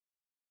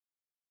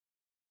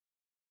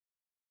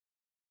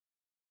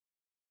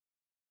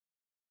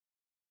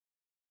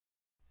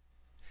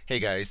Hey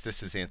guys,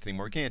 this is Anthony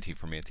Morganti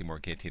from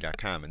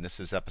anthonymorganti.com, and this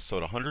is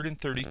episode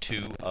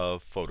 132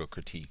 of Photo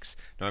Critiques.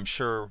 Now, I'm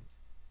sure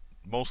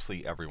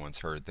mostly everyone's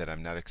heard that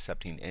I'm not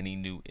accepting any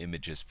new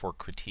images for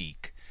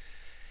critique.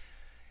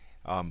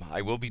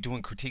 I will be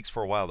doing critiques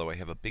for a while, though. I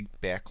have a big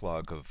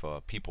backlog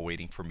of people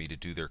waiting for me to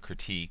do their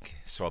critique,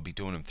 so I'll be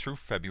doing them through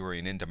February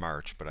and into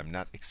March, but I'm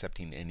not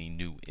accepting any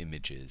new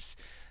images.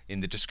 In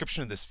the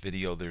description of this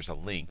video, there's a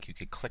link. You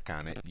could click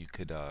on it. You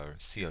could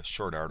see a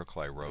short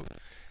article I wrote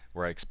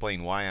where I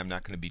explain why I'm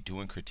not going to be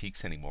doing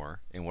critiques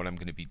anymore and what I'm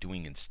going to be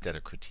doing instead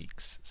of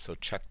critiques. So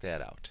check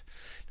that out.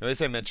 Now, as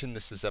I mentioned,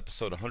 this is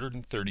episode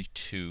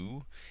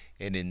 132,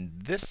 and in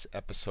this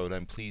episode,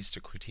 I'm pleased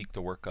to critique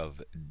the work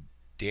of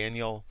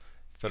Daniel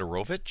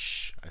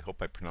Federovich. I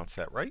hope I pronounced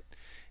that right.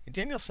 And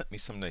Daniel sent me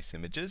some nice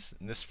images.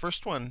 And this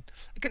first one,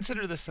 I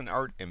consider this an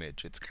art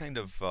image. It's kind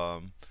of,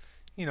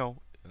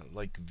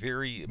 like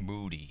very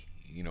moody.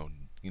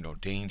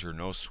 Danger,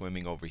 no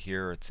swimming over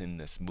here. It's in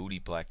this moody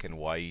black and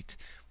white.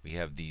 We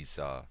have these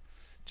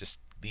just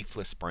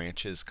leafless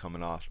branches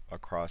coming off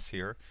across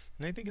here,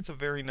 and I think it's a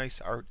very nice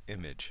art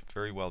image.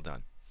 Very well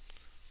done.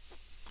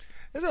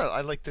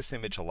 I like this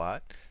image a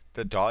lot.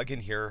 The dog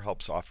in here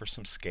helps offer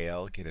some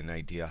scale, get an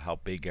idea how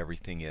big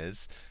everything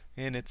is,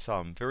 and it's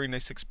very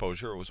nice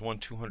exposure. It was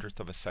 1/200th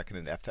of a second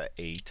in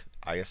f8,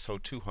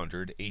 ISO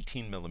 200,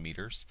 18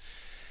 millimeters.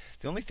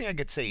 The only thing I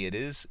could say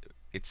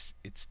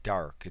it's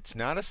dark. It's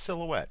not a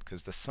silhouette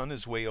because the sun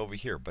is way over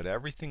here, but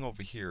everything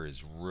over here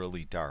is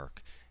really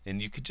dark. And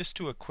you could just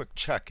do a quick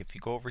check if you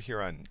go over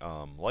here on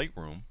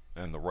Lightroom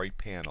on the right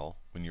panel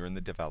when you're in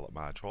the develop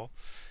module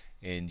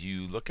and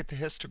you look at the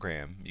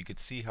histogram, you could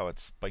see how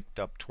it's spiked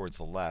up towards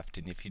the left,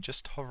 and if you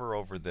just hover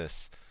over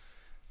this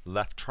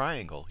left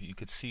triangle, you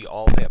could see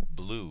all that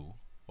blue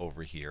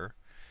over here.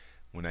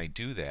 When I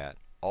do that,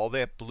 all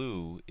that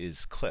blue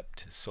is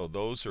clipped, so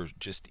those are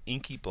just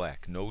inky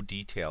black, no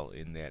detail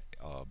in that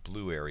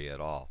blue area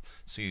at all.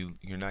 So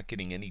you're not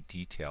getting any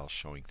detail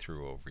showing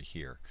through over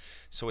here.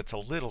 So it's a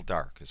little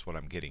dark is what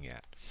I'm getting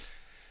at.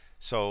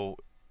 So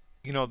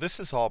this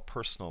is all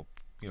personal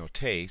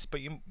taste,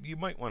 but you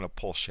might want to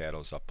pull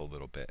shadows up a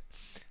little bit.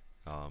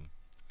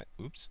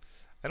 Oops.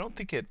 I don't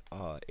think it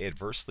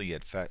adversely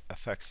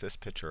affects this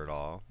picture at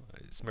all.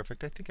 As a matter of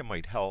fact, I think it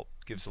might help.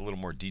 Gives a little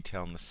more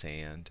detail in the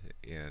sand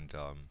and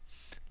a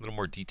little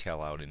more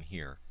detail out in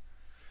here.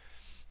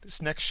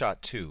 This next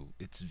shot too,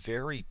 it's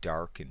very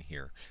dark in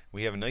here.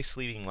 We have a nice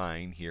leading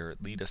line here,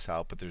 it lead us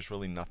out, but there's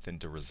really nothing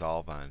to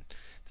resolve on.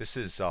 This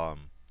is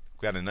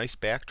we've got a nice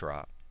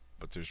backdrop,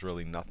 but there's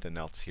really nothing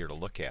else here to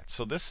look at.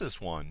 So this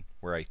is one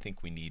where I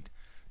think we need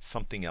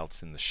something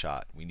else in the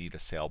shot. We need a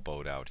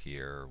sailboat out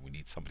here, we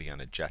need somebody on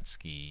a jet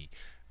ski,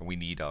 or we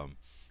need a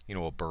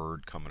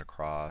bird coming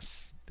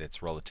across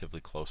that's relatively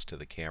close to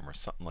the camera,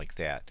 something like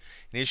that.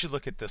 And as you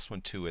look at this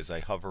one too, as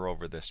I hover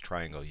over this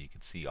triangle, you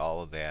can see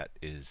all of that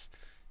is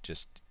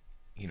just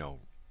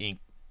ink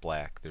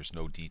black. There's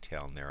no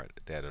detail in there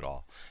that at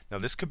all. Now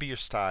this could be your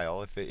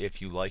style.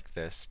 If you like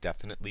this,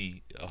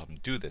 definitely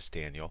do this,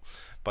 Daniel.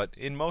 But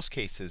in many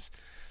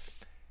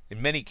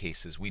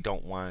cases, we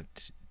don't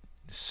want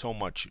so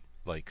much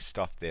like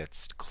stuff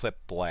that's clip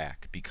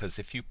black, because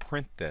if you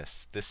print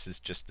this is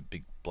just a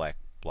big black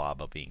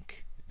blob of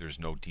ink. There's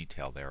no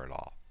detail there at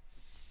all.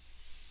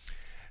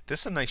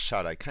 This is a nice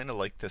shot. I kind of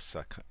like this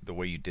the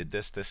way you did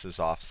this. This is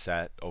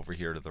offset over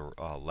here to the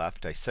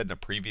left. I said in a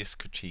previous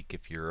critique,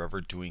 if you're ever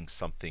doing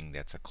something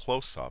that's a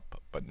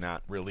close-up but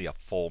not really a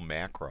full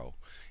macro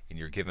and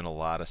you're given a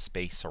lot of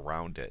space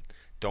around it,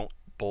 don't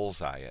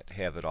bullseye it,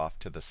 have it off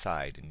to the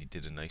side, and you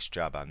did a nice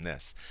job on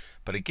this.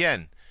 But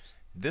again,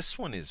 this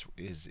one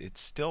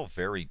it's still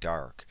very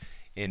dark,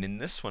 and in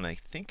this one I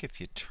think if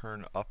you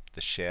turn up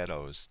the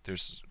shadows,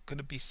 there's going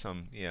to be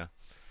there's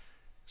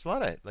a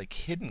lot of like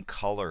hidden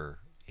color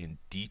in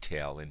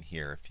detail in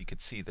here. If you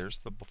could see, there's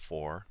the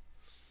before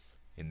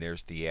and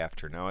there's the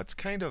after. Now it's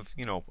kind of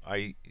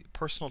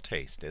personal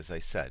taste, as I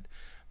said,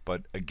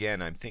 but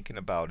again, I'm thinking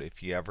about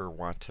if you ever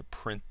want to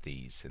print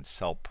these and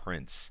sell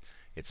prints,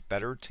 it's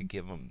better to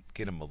get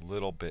them a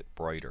little bit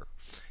brighter.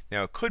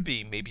 Now it could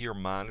be maybe your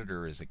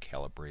monitor isn't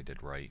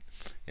calibrated right,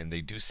 and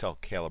they do sell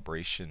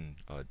calibration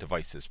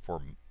devices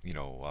for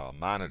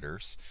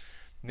monitors.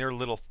 And they're a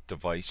little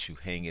device, you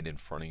hang it in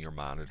front of your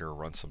monitor,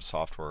 run some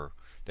software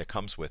that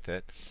comes with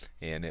it,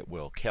 and it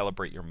will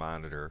calibrate your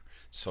monitor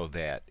so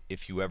that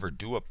if you ever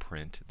do a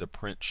print, the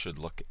print should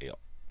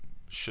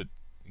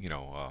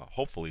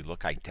hopefully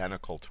look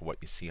identical to what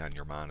you see on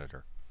your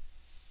monitor.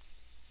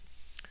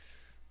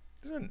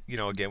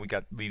 Again, we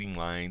got leading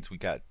lines. We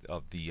got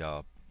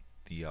the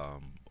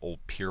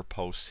old pier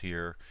posts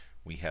here.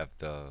 We have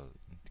the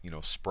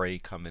spray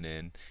coming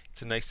in.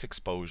 It's a nice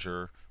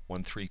exposure,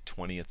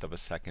 1/320th of a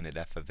second at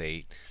f of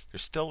 8. There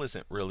still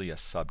isn't really a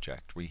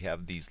subject. We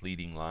have these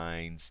leading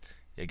lines.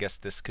 I guess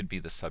this could be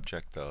the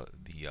subject,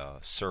 the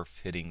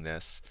surf hitting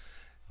this.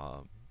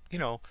 But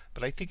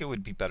I think it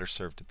would be better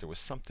served if there was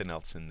something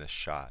else in this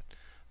shot.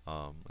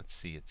 Let's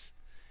see, it's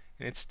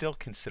still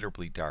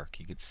considerably dark.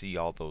 You could see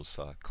all those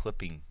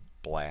clipping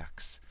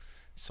blacks.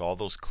 So all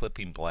those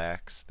clipping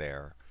blacks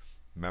there,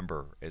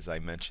 remember, as I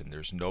mentioned,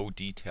 there's no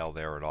detail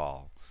there at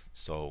all.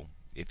 So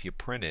if you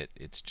print it,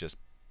 it's just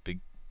big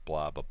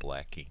blob of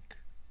black ink.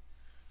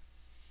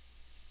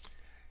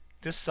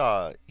 This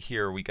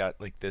here we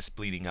got like this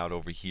bleeding out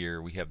over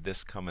here. We have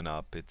this coming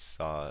up. It's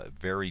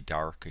very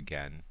dark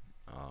again,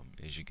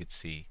 as you could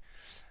see.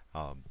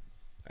 Um,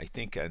 I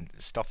think and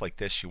stuff like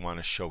this you want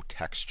to show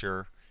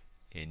texture,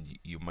 and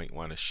you might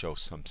want to show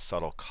some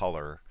subtle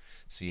color.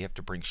 So you have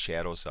to bring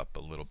shadows up a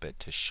little bit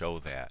to show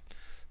that.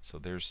 So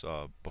there's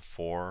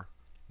before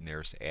and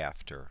there's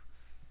after.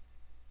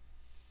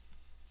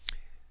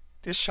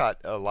 This shot,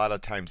 a lot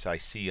of times I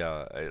see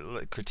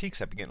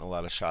critiques. I've been getting a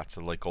lot of shots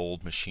of like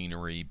old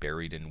machinery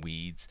buried in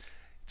weeds.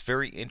 It's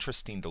very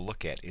interesting to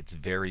look at. It's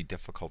very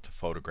difficult to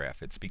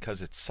photograph. It's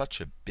because it's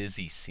such a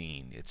busy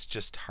scene. It's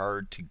just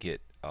hard to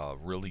get a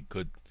really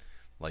good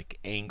like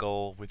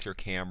angle with your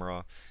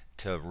camera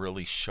to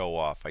really show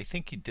off. I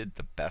think you did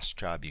the best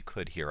job you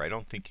could here. I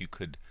don't think you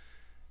could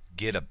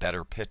get a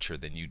better picture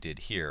than you did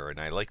here, and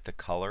I like the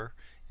color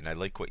and I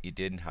like what you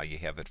did and how you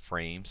have it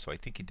framed, so I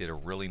think you did a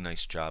really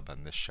nice job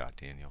on this shot,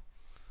 Daniel.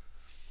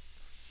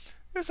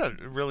 This is a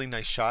really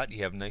nice shot.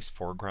 You have a nice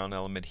foreground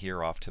element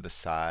here off to the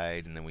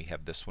side, and then we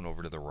have this one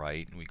over to the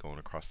right, and we going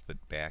across the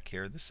back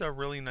here. This is a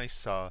really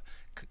nice, the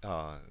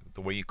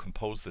way you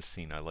compose the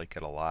scene. I like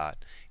it a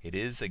lot. It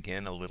is,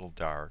 again, a little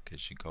dark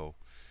as you go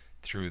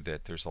through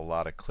that. There's a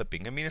lot of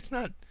clipping. I mean, it's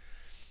not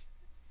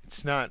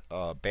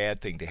a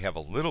bad thing to have a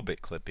little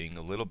bit clipping,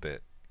 a little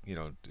bit,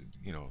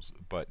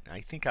 but I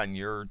think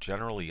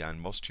generally on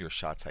most of your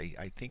shots,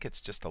 I think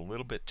it's just a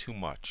little bit too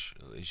much.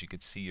 As you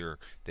can see,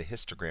 the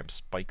histogram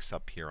spikes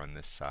up here on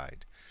this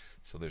side,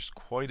 so there's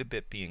quite a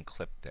bit being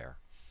clipped there.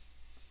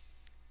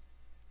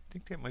 I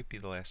think that might be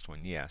the last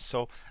one. Yeah.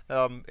 So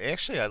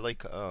actually, I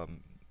like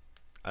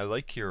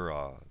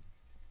your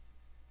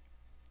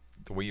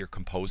the way you're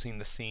composing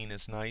the scene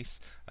is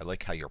nice. I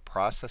like how you're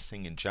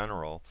processing in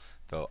general.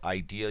 The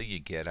idea you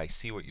get, I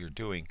see what you're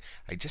doing.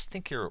 I just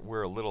think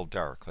we're a little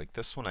dark. Like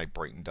this one I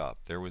brightened up.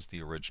 There was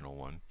the original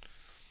one.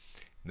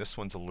 This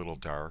one's a little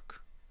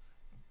dark.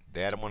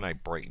 That one I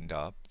brightened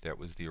up. That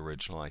was the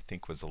original. I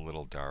think was a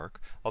little dark.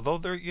 Although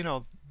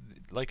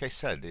like I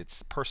said,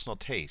 it's personal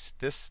taste.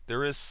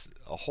 There is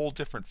a whole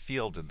different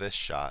feel to this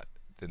shot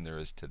than there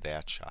is to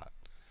that shot.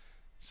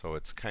 So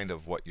it's kind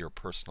of what your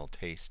personal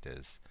taste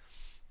is.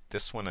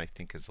 This one I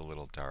think is a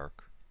little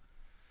dark.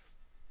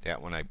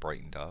 That one I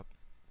brightened up.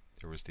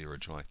 There was the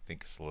original, I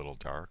think is a little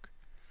dark.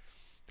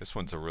 This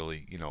one's a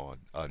really,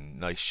 a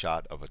nice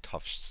shot of a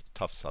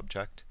tough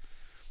subject.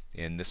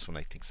 And this one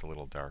I think is a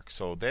little dark.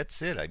 So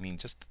that's it. I mean,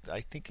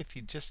 I think if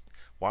you just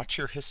watch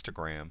your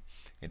histogram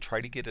and try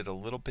to get it a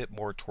little bit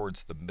more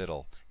towards the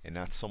middle and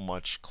not so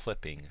much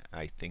clipping,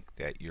 I think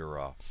that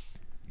your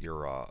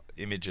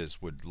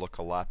images would look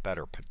a lot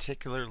better,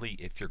 particularly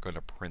if you're going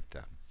to print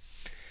them.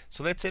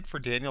 So that's it for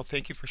Daniel.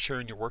 Thank you for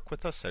sharing your work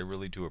with us. I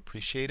really do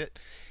appreciate it.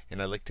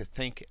 And I'd like to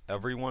thank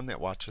everyone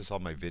that watches all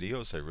my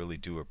videos. I really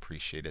do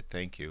appreciate it.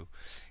 Thank you.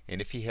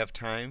 And if you have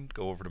time,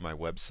 go over to my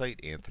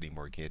website,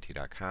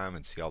 anthonymorganti.com,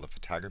 and see all the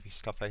photography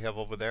stuff I have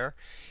over there.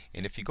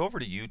 And if you go over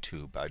to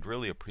YouTube, I'd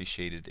really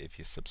appreciate it if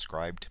you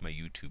subscribe to my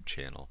YouTube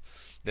channel.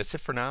 That's it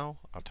for now.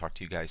 I'll talk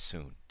to you guys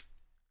soon.